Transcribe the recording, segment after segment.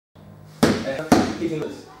and hitting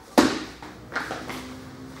this.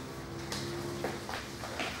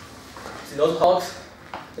 See those hooks?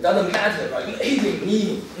 It doesn't matter, right? You hit him,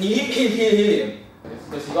 hit him.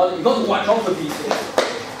 Because you got to watch out for these things.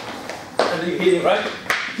 And then you hit him, right?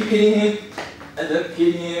 Keep hitting him, and then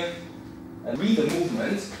hitting him, and read the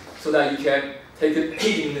movement so that you can take it,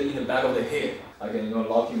 hit him in the back of the head. Again,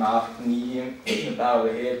 lock him up, knee him, hit in the back of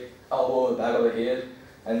the head, elbow the back of the head,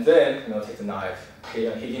 and then take the knife,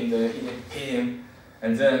 hit him,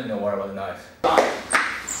 and then worry about the knife.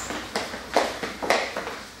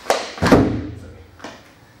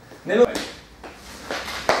 Never mind.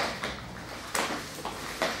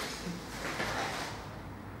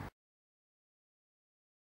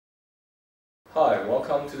 Hi,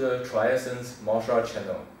 welcome to the TriEssence martial art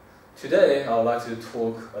channel. Today, I would like to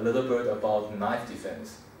talk a little bit about knife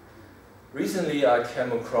defense. Recently, I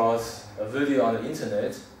came across a video on the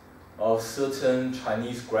internet of certain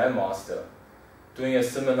Chinese grandmaster doing a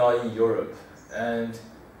seminar in Europe, and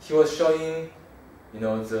he was showing,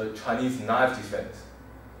 the Chinese knife defense,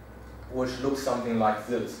 which looks something like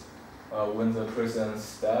this. When the person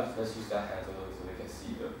stabs, let's use that hand so they can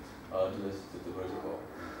see the vertical.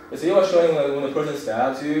 So he was showing when the person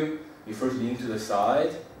stabs you, you first lean to the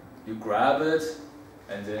side, you grab it,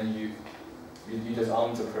 and then you just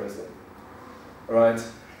arm the person. Alright?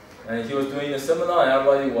 And he was doing a seminar and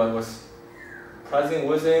everybody was practicing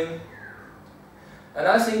with him. And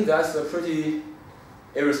I think that's a pretty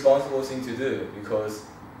irresponsible thing to do, because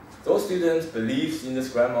those students believe in this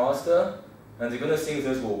grandmaster and they're going to think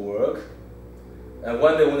this will work. And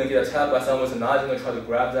when they want to get attacked by someone with a knife, they're going to try to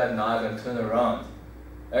grab that knife and turn around.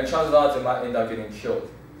 And chances are they might end up getting killed.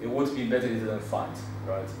 It would be better if they didn't fight,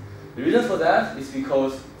 right? The reason for that is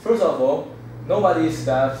because, first of all, nobody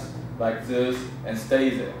stabs like this and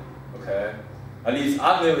stays there, okay? At least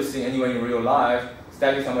I've never seen anyone in real life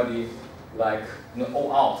stabbing somebody like,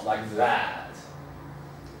 all out like that.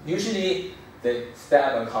 Usually, they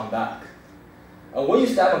stab and come back. And when you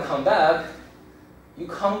stab and come back, you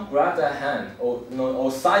can't grab that hand or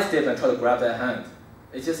sidestep and try to grab that hand.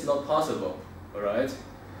 It's just not possible, all right?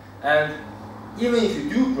 And even if you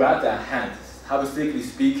do grab that hand, hypothetically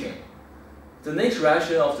speaking, the next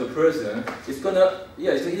reaction of the person is gonna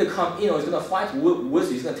either come in or it's gonna fight with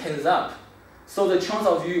you, it's gonna tense up. So the chance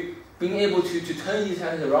of you being able to turn his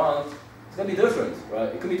hands around is gonna be different, right?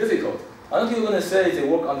 It can be difficult. Other people are gonna say they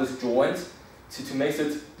work on this joint to make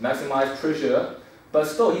it maximize pressure, but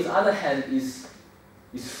still his other hand is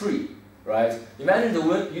free, right? Imagine the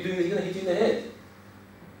wind you're doing is gonna hit you in the head.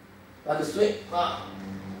 Like a swing.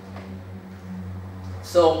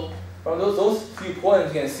 So from those few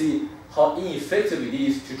points, you can see how ineffective it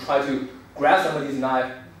is to try to grab somebody's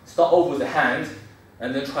knife, start off with the hand,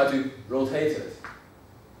 and then try to rotate it.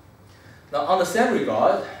 Now, on the same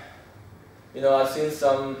regard, I've seen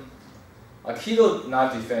some Aikido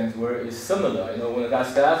knife defense where it's similar. When the guy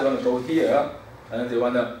stabs, they want to go here, and they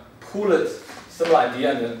want to pull it, similar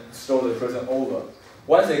idea, and then throw the person over.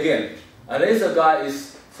 Once again, unless the guy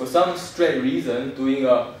is, for some strange reason, doing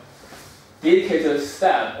a dedicated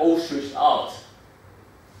stab, all stretched out,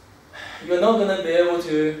 you're not going to be able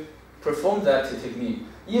to perform that technique.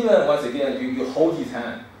 Even, once again, you hold his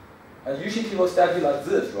hand. And usually people stab you like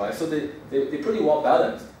this, right? So they're pretty well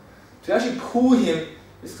balanced. To actually pull him,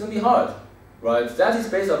 it's going to be hard, right? That is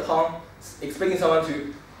based upon expecting someone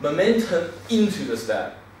to momentum into the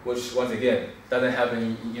stab, which, once again, doesn't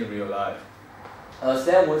happen in real life.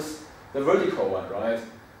 Same with the vertical one, right?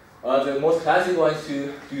 The most classic one is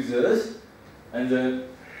to do this, and then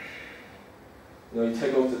you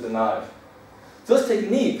take off the knife. This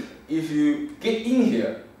technique, if you get in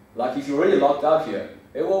here, like if you're already locked up here,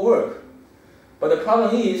 it will work. But the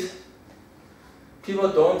problem is, people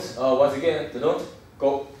don't, once again, they don't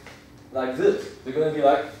go like this. They're going to be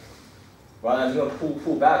like, right, and they're going to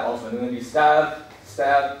pull back often. They're going to be stab,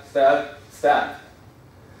 stab, stab, stab.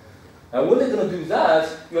 And when they're going to do that,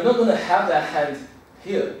 you're not going to have that hand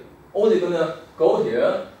here. Or they're going to go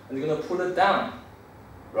here, and they're going to pull it down,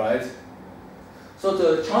 right? So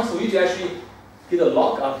the chance for you to actually get a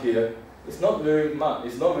lock up here is not very much.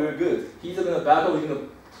 It's not very good. He's either going to back up or he's going to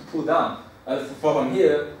pull down. And from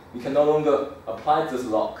here, you can no longer apply this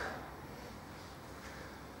lock.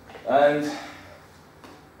 And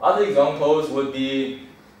other examples would be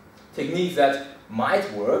techniques that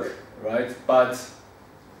might work, right? But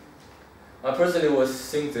I personally would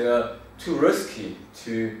think they're too risky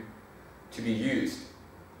to be used.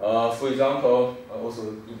 For example, also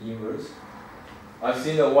in inverse, I've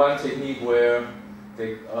seen one technique where I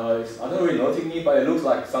don't really know technique, but it looks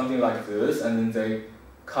like something like this, and then they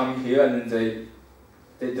come here and then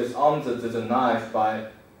they disarm the knife by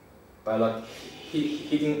by like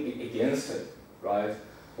hitting against it, right?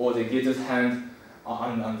 Or they get this hand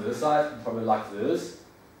on this side, probably like this,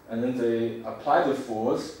 and then they apply the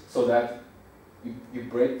force so that you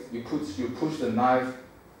push the knife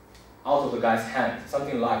out of the guy's hand,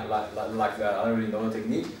 something like that. I don't really know the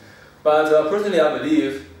technique, but personally I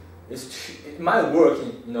believe it might work,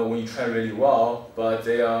 when you train really well, but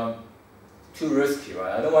they are too risky,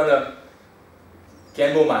 right? I don't want to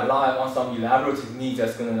gamble my life on some elaborate technique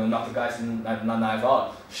that's going to knock the guy's knife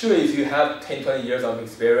out. Sure, if you have 10, 20 years of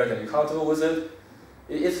experience and you're comfortable with it,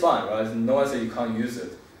 it's fine, right? No one says you can't use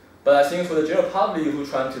it. But I think for the general public who are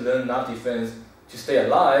trying to learn knife defense to stay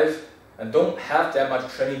alive and don't have that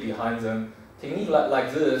much training behind them, technique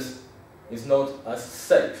like this is not as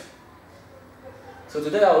safe. So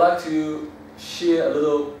today I would like to share a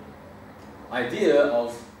little idea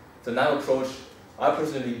of the knife approach I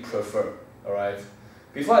personally prefer, alright?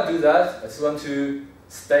 Before I do that, I just want to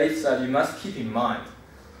state that you must keep in mind,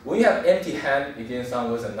 when you have empty hand against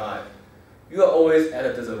someone with a knife, you are always at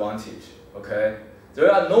a disadvantage, okay?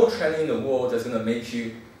 There are no training in the world that's going to make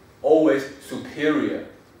you always superior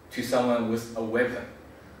to someone with a weapon.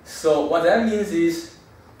 So what that means is,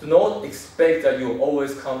 do not expect that you'll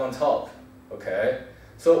always come on top, okay?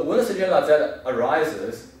 So when a situation like that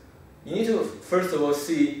arises, you need to first of all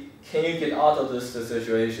see, can you get out of this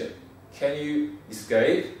situation? Can you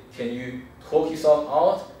escape? Can you talk yourself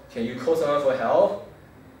out? Can you call someone for help?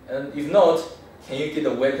 And if not, can you get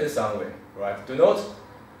a weapon somewhere, right? Do not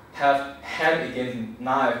have hand against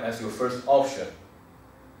knife as your first option,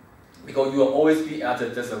 because you will always be at a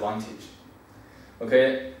disadvantage,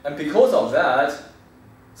 okay? And because of that,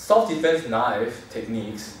 self-defense knife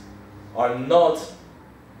techniques are not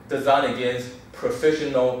designed against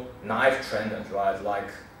professional knife trainers, right? Like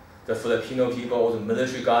the Filipino people or the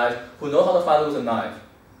military guys who know how to fight with a knife.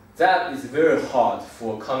 That is very hard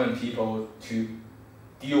for common people to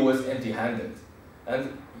deal with empty-handed.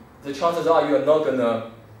 And the chances are you are not going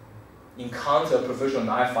to encounter a professional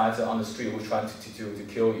knife fighter on the street who's trying to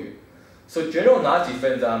kill you. So general knife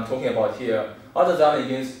defense that I'm talking about here are designed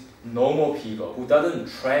against normal people who doesn't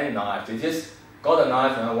train knife. They just got a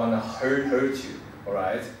knife and want to hurt you,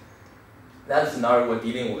 alright? That's the scenario we're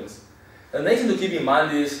dealing with. The next thing to keep in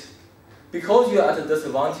mind is, because you are at a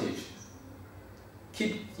disadvantage,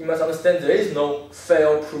 you must understand there is no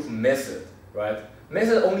fail-proof method, right?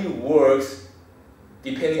 Method only works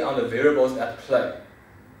depending on the variables at play.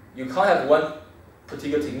 You can't have one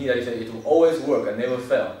particular technique that you say it will always work and never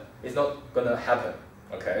fail. It's not going to happen,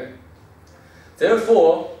 okay?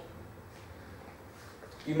 Therefore,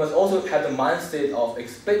 you must also have the mindset of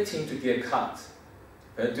expecting to get cut.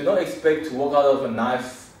 Okay? Do not expect to walk out of a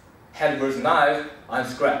knife, hand versus knife,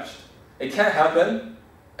 unscratched. It can happen,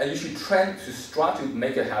 and you should train to strive to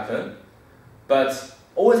make it happen, but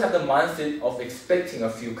always have the mindset of expecting a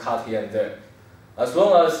few cuts here and there. As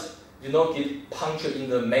long as you don't get punctured in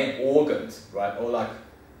the main organs, right, or like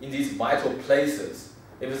in these vital places.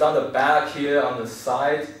 If it's on the back here, on the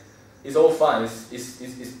side, it's all fine.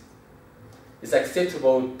 It's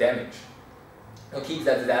acceptable damage. So keep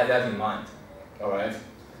that in mind. All right.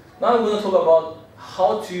 Now I'm going to talk about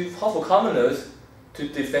how for commoners to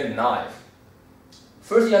defend knife.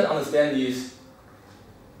 First thing you have to understand is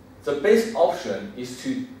the best option is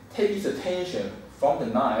to take his attention from the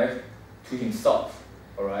knife to himself.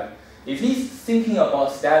 All right. If he's thinking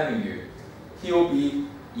about stabbing you, he will be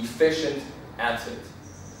efficient at it.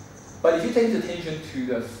 But if you take his attention to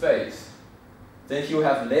the face, then he will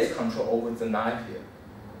have less control over the knife here.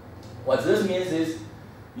 What this means is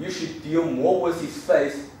you should deal more with his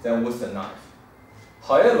face than with the knife.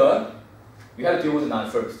 However, you have to deal with the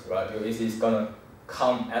knife first, right? Because it's going to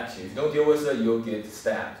come at you. If you don't deal with it, you'll get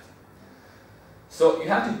stabbed. So you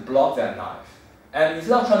have to block that knife. And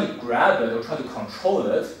instead of trying to grab it or try to control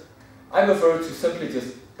it, I prefer to simply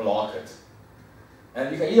just block it.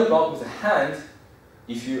 And you can either block with the hand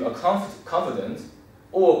if you are confident,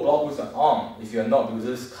 or block with the arm if you are not, because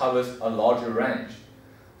this covers a larger range.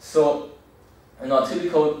 So in a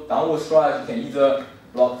typical downward strike, you can either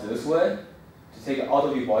block this way to take it out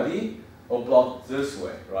of your body, or block this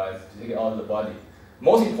way, right, to take it out of the body.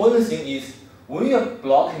 Most important thing is, when you are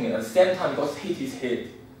blocking it, at the same time you got to hit his head,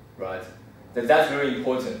 right? That's very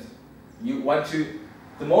important. You want to,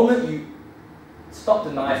 the moment you stop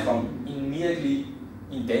the knife from immediately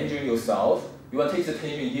endangering yourself, you want to take his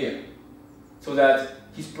attention here, so that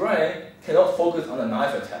his brain cannot focus on the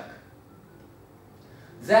knife attack.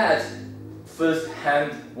 That first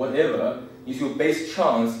hand whatever is your best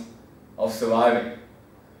chance of surviving.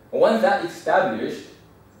 Once that's established,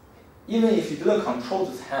 even if you don't control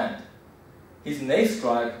this hand, his next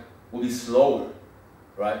strike will be slower.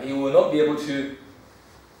 right? He will not be able to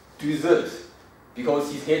do this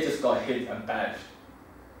because his head just got hit and bashed.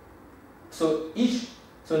 So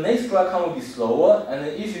next strike count will be slower, and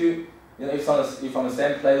then if if on the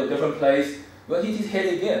same place or different place, you will hit his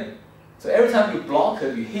head again. So every time you block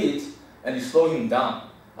it, you hit and you slow him down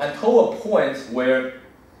until a point where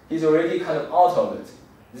he's already kind of out of it.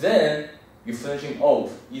 Then you finish him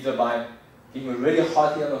off either by giving a really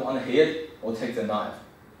hard hit on the head or take the knife.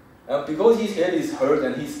 Because his head is hurt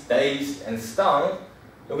and he's dazed and stunned,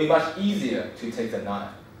 it will be much easier to take the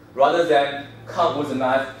knife rather than come with the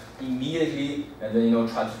knife immediately and then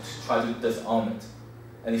try to disarm it.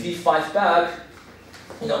 And if he fights back,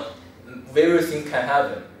 various things can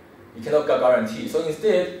happen. You cannot guarantee. So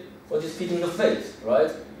instead, we'll just hit him in the face,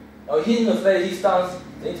 right? Now hit him in the face, he stuns,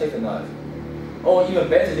 then you take the knife. Or even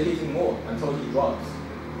better, they hit him more until he drops.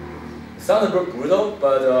 It sounds a bit brutal,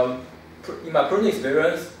 but in my personal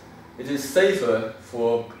experience, it is safer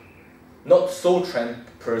for not so trained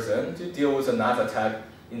person to deal with a knife attack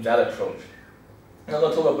in that approach. I'm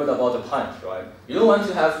going to talk a bit about the punch, right? You don't want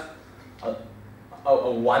to have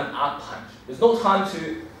a one-up punch. There's no time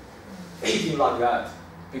to hit him like that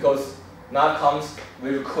because knife comes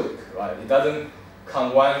very quick, right? It doesn't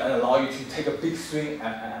come one and allow you to take a big swing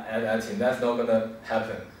at him. That's not going to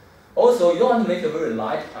happen. Also, you don't want to make a very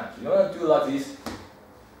light punch. You don't want to do like this.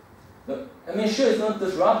 I mean, sure, it's not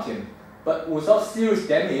disrupt him, but without serious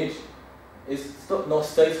damage, it's still not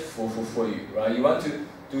safe for you, right? You want to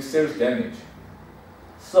do serious damage.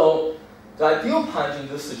 So the ideal punch in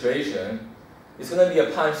this situation is going to be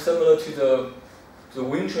a punch similar to the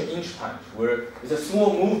Wing Chun inch punch, where it's a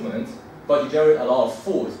small movement, but you generate a lot of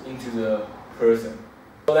force into the person.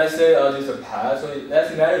 So let's say this is a pad. So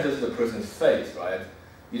let's imagine this is the person's face, right?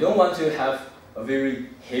 You don't want to have a very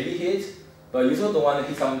heavy hit, but you also don't want to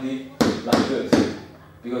hit somebody like this,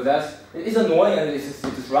 because it's annoying and it's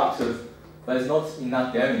disruptive, but it's not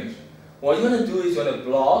enough damage. What you want to do is you want to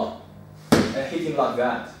block and hit him like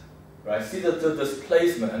that, right? See the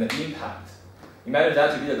displacement and the impact. Imagine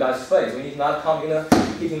that to be the guy's face. When he's not coming, you're gonna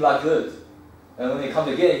hit him like this, and when he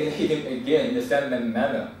comes again, you're gonna hit him again in the same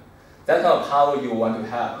manner. That kind of power you want to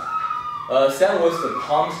have. Same with the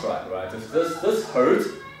palm strike, right? This hurts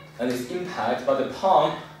and it's impact, but the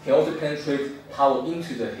palm can also penetrate power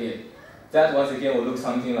into the head. That once again will look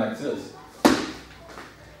something like this. So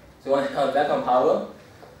you want to have that kind of power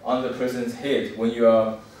on the person's head when you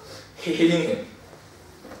are hitting him.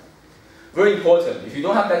 Very important. If you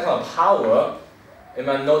don't have that kind of power, it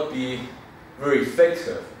might not be very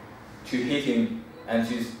effective to hit him and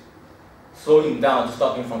to slow him down to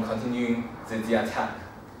stop him from continuing the attack.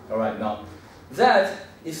 Alright, now that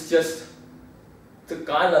is just the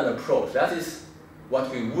guideline approach. That is what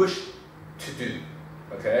we wish to do.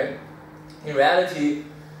 Okay? In reality,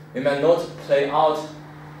 it might not play out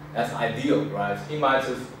as ideal, right? You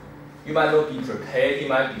might not be prepared, he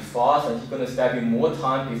might be fast, and he's going to stab you more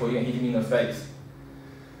time before you can hit him in the face.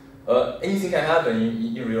 Anything can happen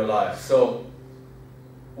in real life. So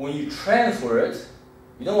when you train for it,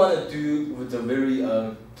 you don't want to do with the very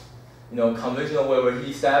conventional way where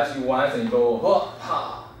he stabs you once and you go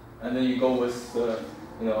ha, and then you go with the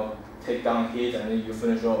takedown hit and then you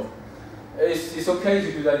finish off. It's okay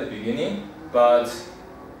to do that in the beginning, but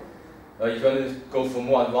if you're going to go for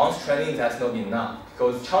more advanced training, that's not enough.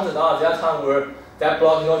 Because chances are there are times where that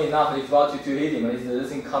block is not enough and you forgot to hit him and this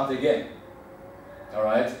thing comes again.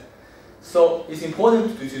 Alright? So it's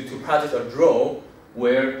important to practice a drill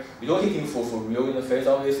where you don't hit him for real in the face,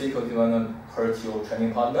 obviously, because you want to hurt your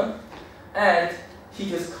training partner. And he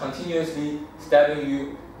just continuously stabbing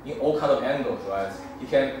you in all kinds of angles, right? He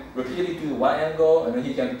can repeatedly do one angle, and then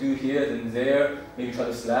he can do here and there, maybe try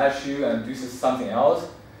to slash you and do something else.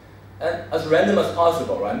 And as random as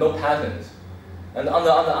possible, right? No patterns. And on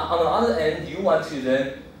the other end, you want to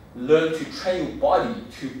then learn to train your body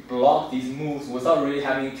to block these moves without really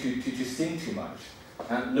having to think too much.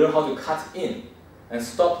 And learn how to cut in and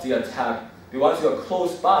stop the attack. But once you're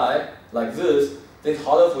close by, like this, then it's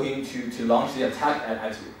harder for him to launch the attack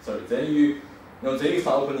at you. Sorry, then you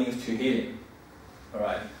find openings to hit him.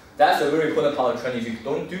 Alright. That's a very important part of training. If you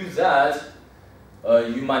don't do that,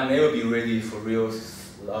 you might never be ready for real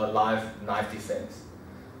live knife defense.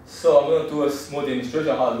 So I'm going to do a small demonstration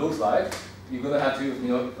of how it looks like. You're going to have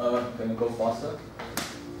to, can you go faster?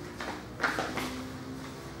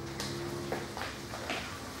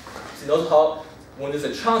 See, notice how when there's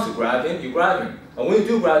a chance to grab him, you grab him. And when you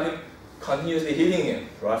do grab him, continuously hitting him,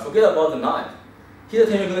 right? Forget about the knife. His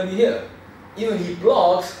attention is going to be here. Even if he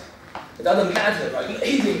blocks, it doesn't matter, right? You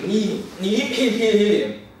hit him, hit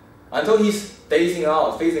him, until he's facing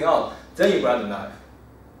out. Then you grab the knife.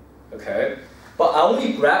 Okay? But I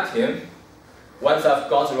only grabbed him once I've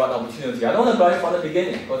got the right opportunity. I don't want to grab him from the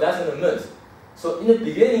beginning, because that's in the miss. So in the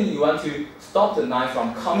beginning, you want to stop the knife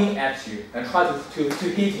from coming at you and try to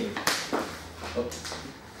hit him.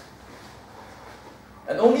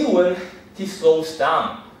 And only when he slows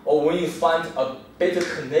down, or when you find a better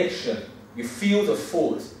connection, you feel the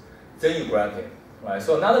force, then you grab him. Right?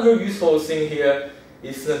 So another very useful thing here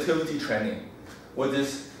is sensitivity training. With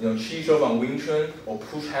this, Qi Shou and Wing Chun, or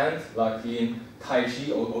push hand, like in Tai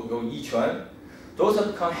Chi or Yi Chuan, those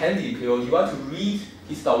are become handy because you want to read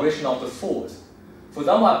his direction of the force. For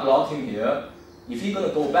example, I block him here. If he's going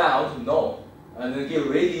to go back, I want to know, and then get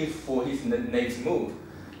ready for his next move.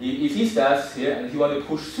 If he steps here and he wants to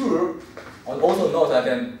push through, I also know that I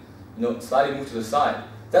can slightly move to the side.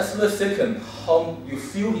 That's the second, how you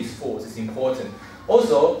feel his force is important.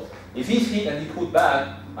 Also, if he's hit and he put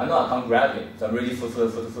back, I know I can't grab him, so I'm ready for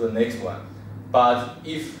the next one. But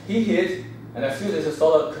if he hit and I feel there's a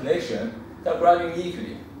solid connection, then I grab him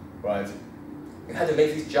equally, right? You have to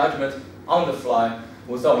make this judgment on the fly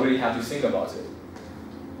without really having to think about it.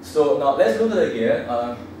 So now let's look at it again.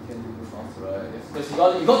 Can you move faster, right? Because you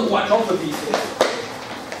got to watch out for these things.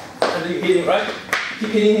 And then you hit him, right? Keep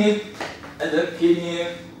hitting him, and then hitting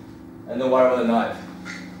him, and then worry about the knife.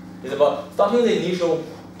 It's about stopping the initial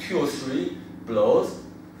 2 or 3 blows,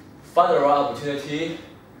 find the right opportunity,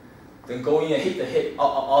 then go in and hit the head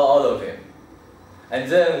out of him. And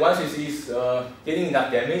then once you see he's getting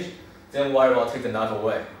enough damage, then worry about taking the knife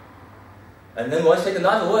away. And then once you take the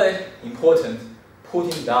knife away, important,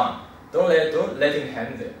 put him down. Don't let him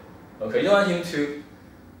hang there. Okay, you don't want him to,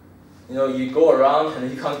 you go around and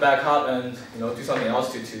he comes back up and do something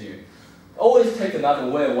else to you. Always take the knife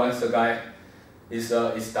away once the guy is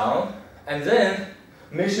down, and then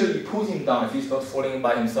make sure you put him down if he's not falling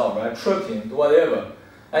by himself, right? Trip him, do whatever.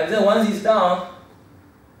 And then once he's down,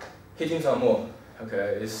 hit him some more.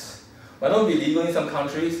 Okay, it might not be legal in some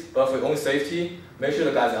countries, but for your own safety, make sure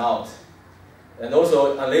the guy's out. And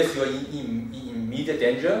also, unless you're in immediate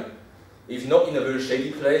danger, if you're not in a very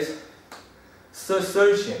shady place,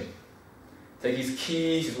 search him. Take his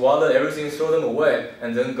keys, his wallet, everything, throw them away,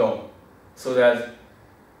 and then go. So that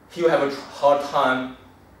he will have a hard time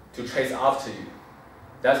to chase after you.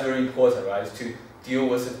 That's very important, right? To deal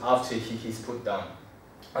with it after he's put down.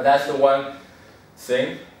 And that's the one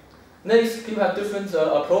thing. Next, people have different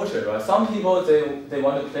approaches, right? Some people they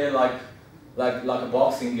want to play like a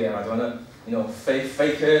boxing game, right? They want to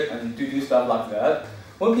fake it and do stuff like that.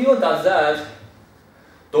 When people does that,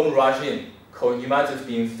 don't rush in, because you might just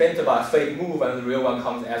be offended by a fake move and the real one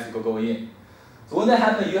comes as you go in. So when that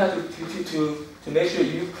happens, you have to make sure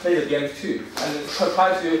you play the game too, and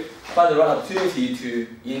try to find the right opportunity to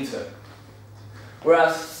enter.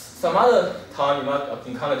 Whereas some other time you might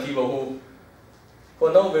encounter people who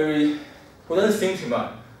are not who don't think too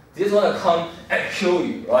much. They just want to come and kill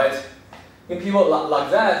you, right? In people like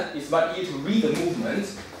that, it's much easier to read the movement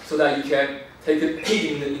so that you can take it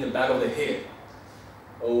in the back of the head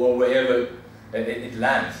or wherever it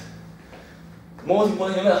lands. Most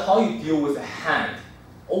important, no matter how you deal with the hand,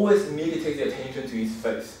 always immediately take the attention to his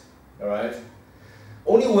face. Alright?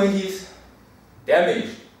 Only when he's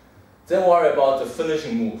damaged, then worry about the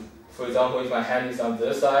finishing move. For example, if my hand is on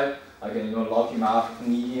this side, I can lock him up,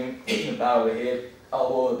 knee him in the back of the head,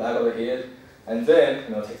 elbow the back of the head, and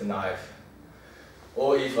then take the knife.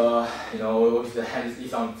 Or if if the hand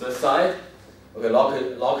is on this side, okay,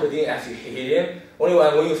 lock it in as you hit him. Only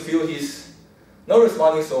when you feel he's not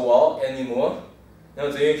responding so well anymore,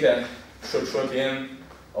 then you can trip him,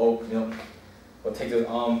 or or take the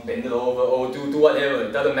arm, bend it over, or do whatever.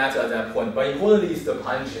 It doesn't matter at that point. But importantly is the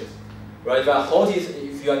punches, right? If I hold his,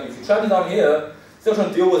 if you trap his arm here, still trying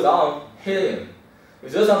to deal with the arm, hit him.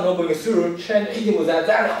 If this arm not going through, hit him with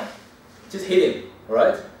that arm. Just hit him,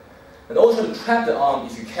 right? And also trap the arm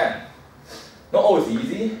if you can. Not always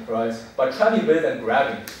easy, right? But trapping better than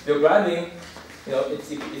grabbing. If you're grabbing,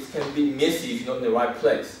 it can be messy if you're not in the right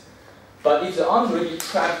place. But if the arm's already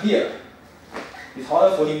trapped here, it's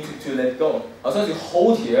harder for him to let go. As long as you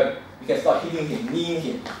hold here, you can start hitting him, kneeing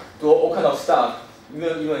him, do all kind of stuff.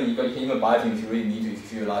 Even you can even bite him if you really need to,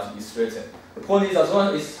 if you realize he's threatened. The point is, as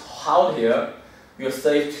long as it's held here, you're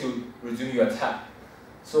safe to resume your attack.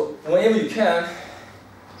 So whenever you can,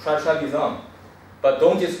 try to trap his arm. But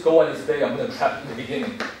don't just go and say, I'm going to trap in the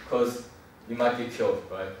beginning, because you might get killed,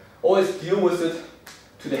 right? Always deal with it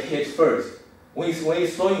to the head first. When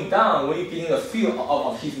he's slowing down, when you're getting a feel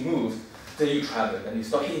of his moves, then you trap it, and you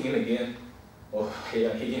start hitting him again, or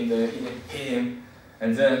hit him,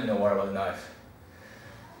 and then worry about the knife.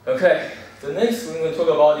 Okay, the next thing we're going to talk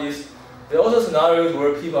about is there are also scenarios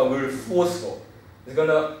where people are very forceful. They're going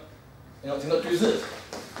to it's going to do this.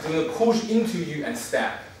 It's going to push into you and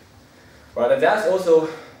stab. Right? And that's also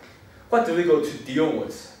quite difficult to deal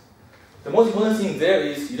with. The most important thing there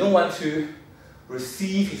is you don't want to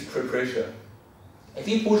receive his pressure. If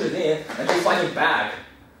he pushes in and you're fighting back,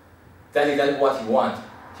 that's exactly what you want.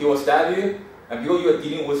 He will stab you, and because you are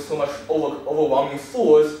dealing with so much overwhelming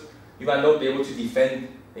force, you might not be able to defend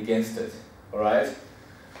against it. Alright?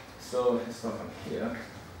 So let's start from here.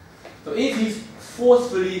 So if he's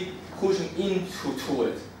forcefully pushing into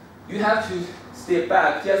it, you have to step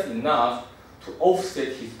back just enough to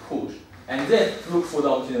offset his push, and then look for the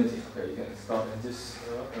opportunity. Okay, you can stop and just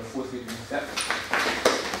forcefully do that.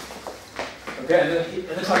 Okay, and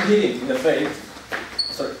then try to hit him in the face.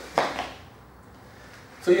 Sorry.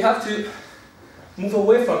 So you have to move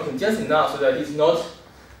away from him just enough so that he's not,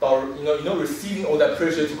 receiving all that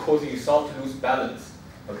pressure to cause yourself to lose balance.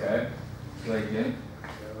 Okay. Try again.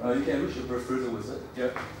 You can reach a bit further with it.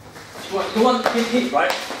 Yeah. You want to get hit,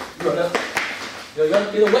 right? You want to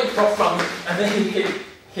get away from him and then hit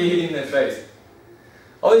him in the face.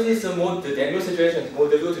 Obviously, it's a more dangerous situation, more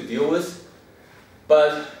difficult to deal with.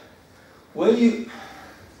 But when you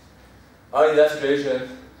are in that situation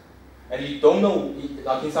and you don't know,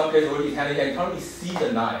 like in some cases where he's handing, you can't really see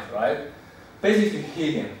the knife, right? Basically,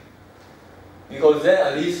 hit him, because then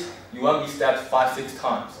at least you won't be stabbed 5-6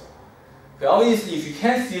 times. Okay, obviously, if you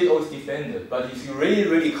can't see it, always defend it. But if you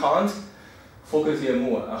really can't, focus here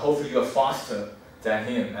more, and hopefully you are faster than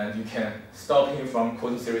him, and you can stop him from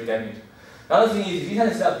causing serious damage. Another thing is, if you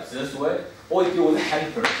can stab this way, always deal with the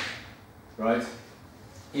hand first, right?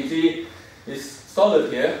 If he is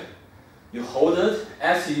solid here, you hold it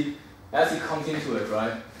as he comes into it,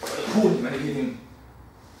 right? Pull him and hit him.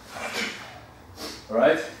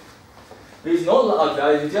 Alright? But it's not like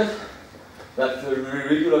that, it's just like the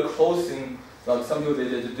regular closing, like some people they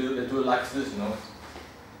do it like this,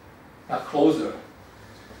 like closer.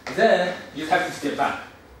 Then you have to step back.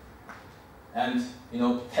 And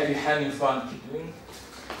have your hand in front, keep doing,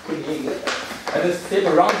 putting in there. And then step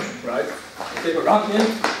around him, right? Step around him,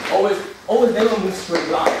 always never move straight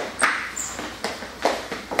line.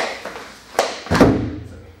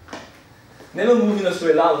 Never move in a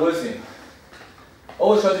straight line with him.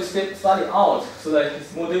 Always try to step slightly out so that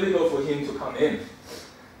it's more difficult for him to come in,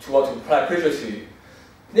 to apply pressure to you.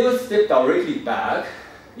 Never step directly back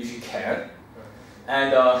if you can,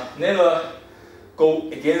 and never go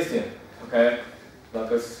against him, okay? Like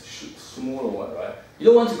a smaller one, right? You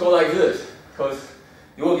don't want to go like this, because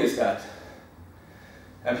you will get stabbed.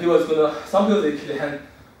 And some people they keep their hand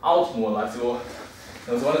out more, like so,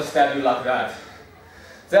 they want to stab you like that.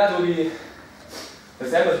 That will be the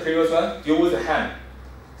same as the previous one, deal with the hand.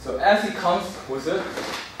 So as he comes with it,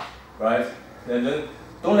 right, then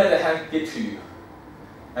don't let the hand get to you.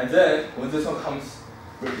 And then when this one comes,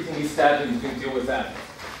 repeatedly stabbing, you can deal with that.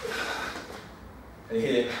 And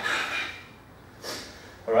hit it.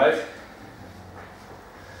 Alright?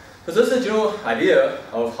 So this is the general idea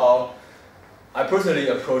of how I personally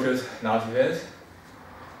approach knife defense.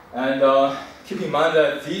 And keep in mind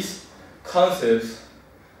that these concepts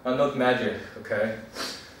are not magic, okay?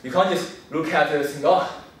 You can't just look at it and think,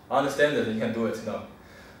 oh, I understand it and you can do it. No,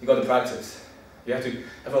 you got to practice. You have to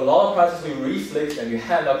have a lot of practice with your reflex and your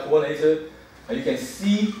hand are coordinated, and you can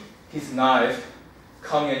see his knife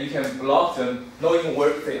coming and you can block them, knowing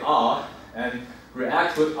where they are, and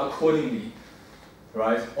react to it accordingly,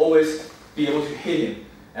 right? Always be able to hit him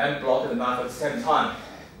and block the knife at the same time.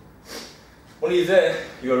 Only then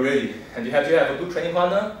you are ready, and you have to have a good training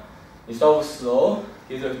partner. You start with slow,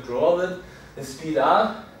 get a draw of it, then speed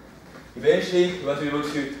up. Eventually, you want to be able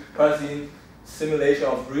to practice in simulation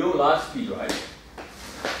of real life speed, right?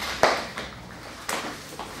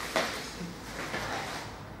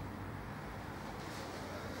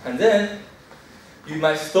 And then, you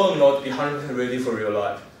might still not be 100% ready for real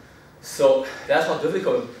life. So that's how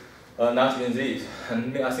difficult knife defense is.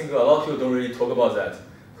 And I think a lot of people don't really talk about that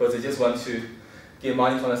because they just want to get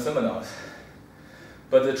money from the seminars.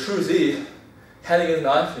 But the truth is, handling a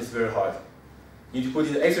knife is very hard. You need to put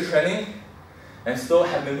in the extra training and still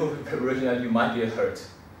have mental preparation that you might get hurt.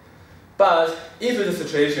 But if it's a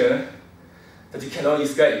situation that you cannot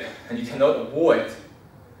escape and you cannot avoid,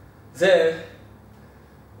 then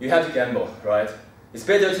you have to gamble, right? It's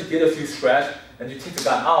better to get a few scratches and you take the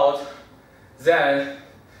guy out than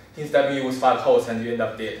him stabbing you with 5 holes and you end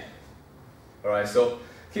up dead. Alright, so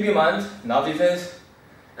keep in mind, knife defense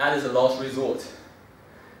is a last resort.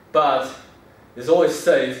 But it's always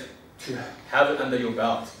safe to have it under your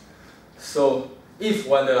belt. So if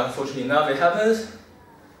one day unfortunately enough it happens,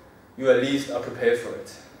 you at least are prepared for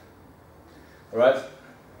it. Alright?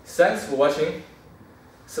 Thanks for watching.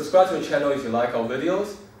 Subscribe to the channel if you like our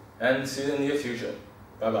videos, and see you in the near future.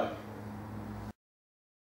 Bye bye.